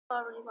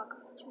Hello everybody,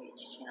 welcome to my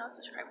YouTube channel.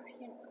 Subscribe if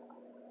you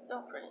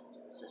don't forget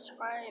to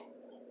subscribe.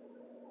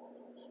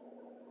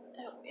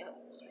 I hope you like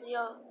this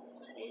video.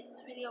 Today's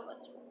video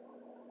was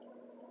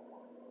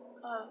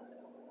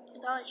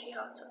Dollar Tree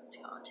House. So let's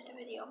go on to the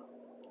video.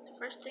 So the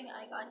first thing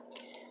I got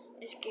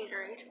is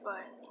Gatorade,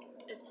 but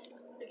it's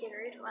the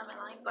Gatorade lemon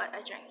lime, but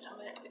I drank some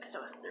of it because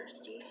I was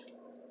thirsty.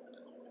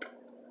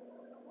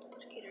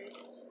 It's Gatorade.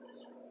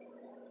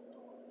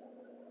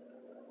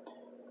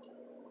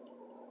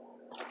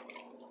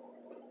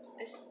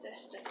 It's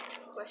just a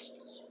twist.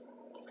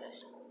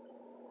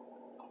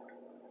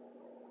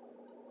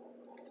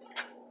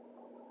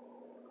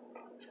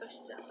 Twist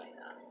stuff like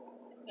that.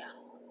 Yeah.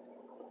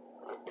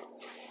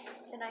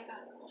 Then I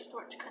got a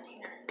storage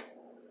container.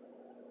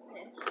 And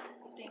then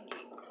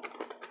thingy.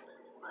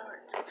 Whatever.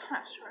 I'm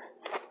not sure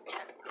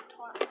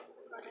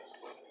what this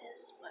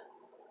is, but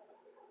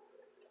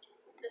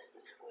this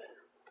is what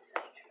it's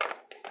like.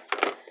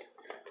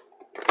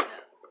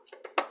 Yeah.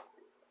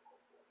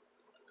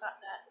 Got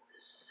that.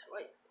 This is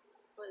what.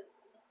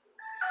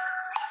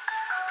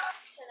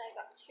 Then I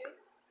got two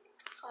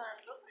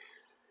coloring books.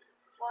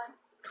 One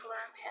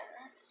coloring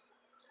patterns.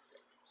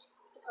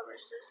 The cover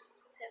says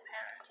they have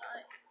patterns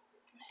on it.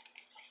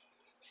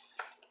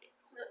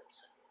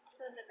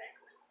 So the back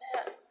was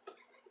that.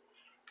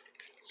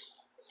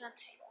 It's on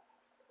the table.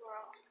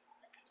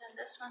 Then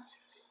this one's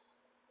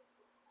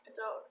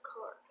adult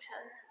color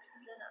patterns,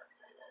 and then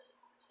outside this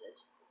it says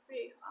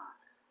free fun.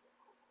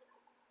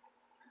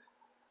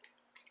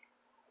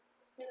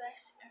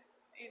 Relax and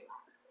free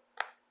fun.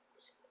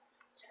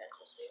 So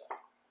just leave it.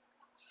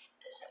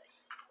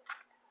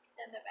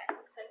 Then the back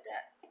looks like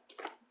that.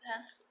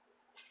 Then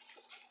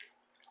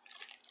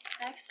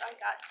next I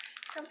got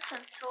some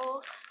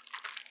pencils.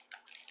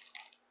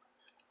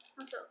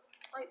 One's a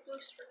light blue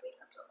sparkly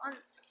pencil.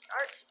 One's a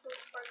dark blue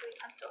sparkly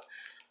pencil.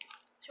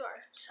 Two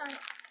are shiny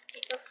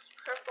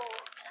purple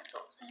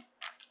pencils. And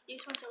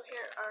these ones over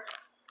here are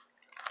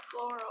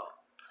floral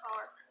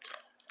flower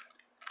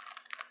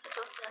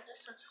pencils. And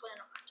this one's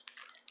flannel pencil.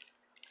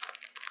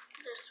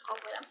 There's 12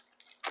 of them.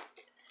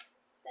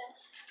 Then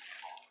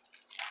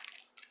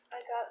I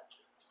got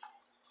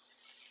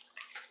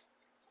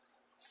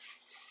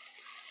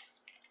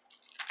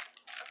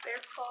a bear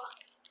claw.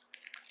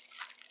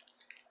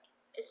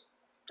 It's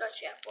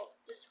Dutch apple.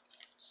 This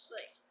is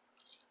like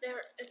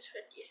it's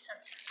 50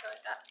 cents. So I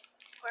got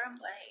for I'm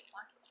gonna eat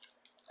one.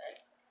 Like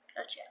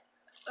Dutch apple.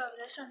 Oh,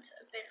 this one's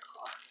a bear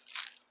claw.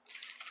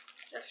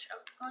 Just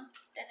one.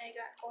 Then I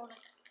got golden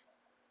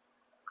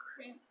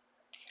cream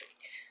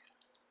cake.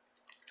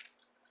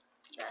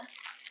 Then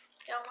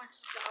that one's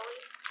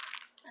Dolly.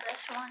 And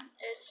this one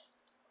is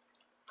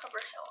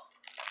Cover Hill.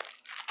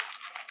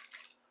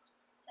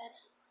 And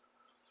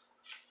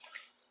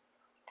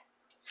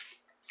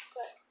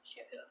but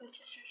shampoo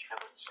just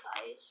travel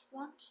size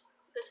ones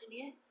because I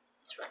need it.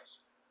 It's fresh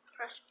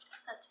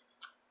scent.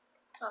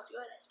 Smells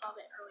good. I smelled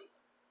it early.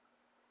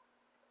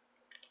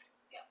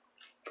 Yeah.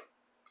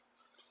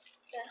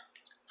 Then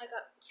I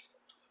got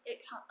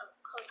 8 count of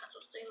color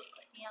pencils. They look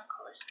like neon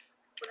colors.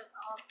 What I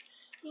call them?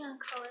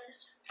 Neon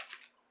colors.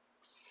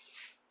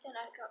 Then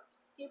I got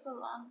You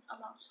Belong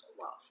Amongst the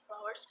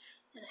Wildflowers,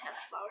 and it has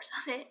flowers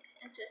on it.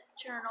 It's a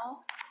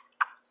journal.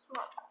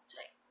 Well,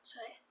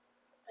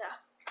 yeah.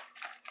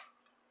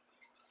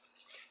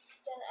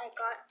 Then I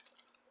got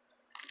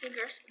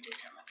fingers. These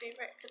are my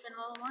favorite, the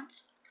vanilla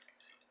ones.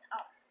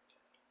 Oh,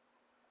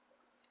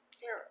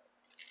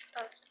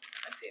 that's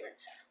my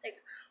favorites. Like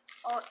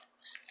all,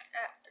 it's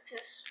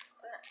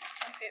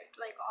my favorite.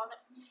 Like all of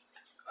them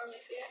are my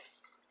favorite.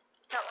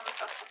 That one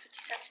was also 50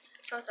 cents.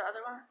 So is the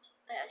other ones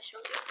that I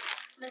showed you.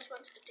 And this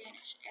one's a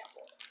Danish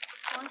apple.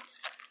 One,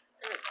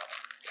 there we go.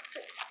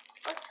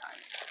 What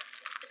times?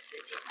 It's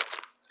 50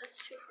 cents.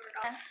 That's $2 for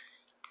 $1.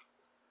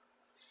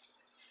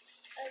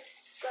 I've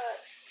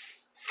got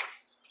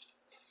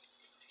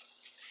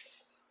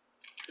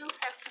 2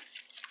 packs of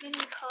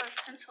mini color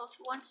pencils.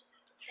 One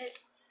is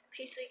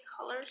Paisley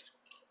colors.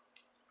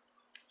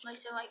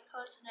 These are light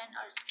colors, and then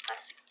ours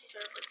plastic. These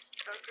are like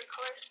darker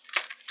colors.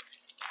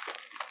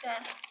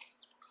 Then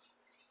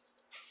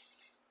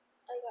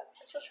I got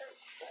pencil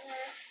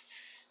sharpener.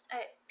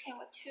 It came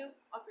with 2,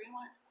 a green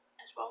one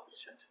as well.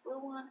 This one's a blue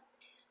one,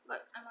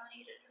 but my mom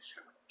needed to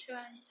sharpen 2,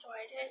 and so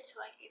I did. So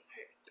I gave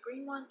her the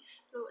green one.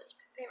 Blue is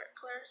my favorite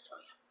color, so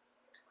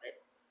yeah,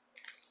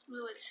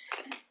 blue is.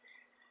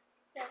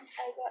 Then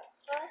the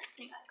last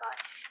thing I got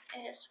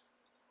is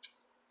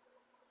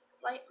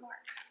light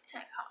mark 10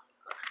 count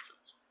color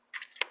pencils.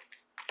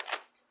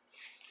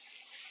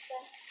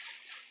 Then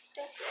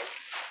that's it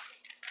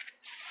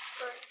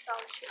for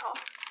Dollar Tree haul.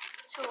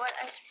 So what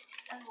I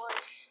spent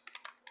was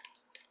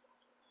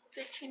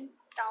 $15.25.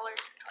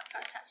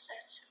 That's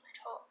my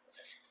total.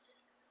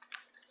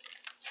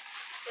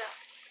 Yeah.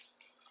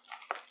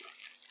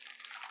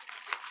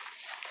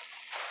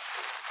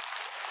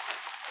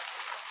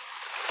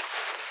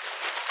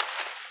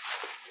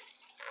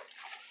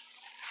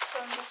 So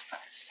I'm just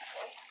putting stuff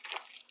away.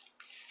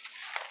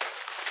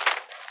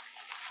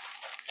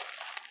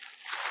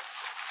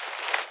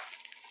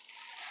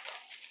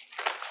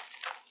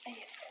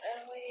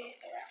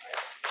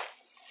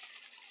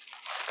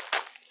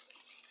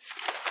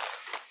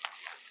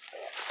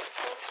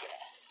 ones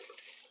yet.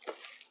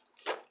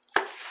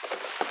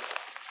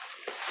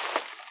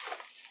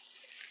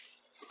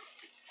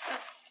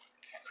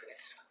 Can't forget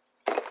this one.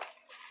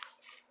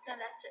 Then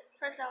that's it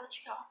for Dollar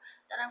Tree haul.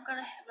 Then I'm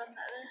gonna have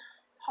another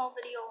haul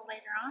video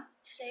later on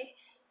today.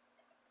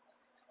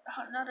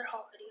 Another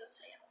haul video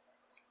today.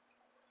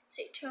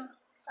 Stay tuned.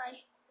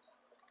 Bye.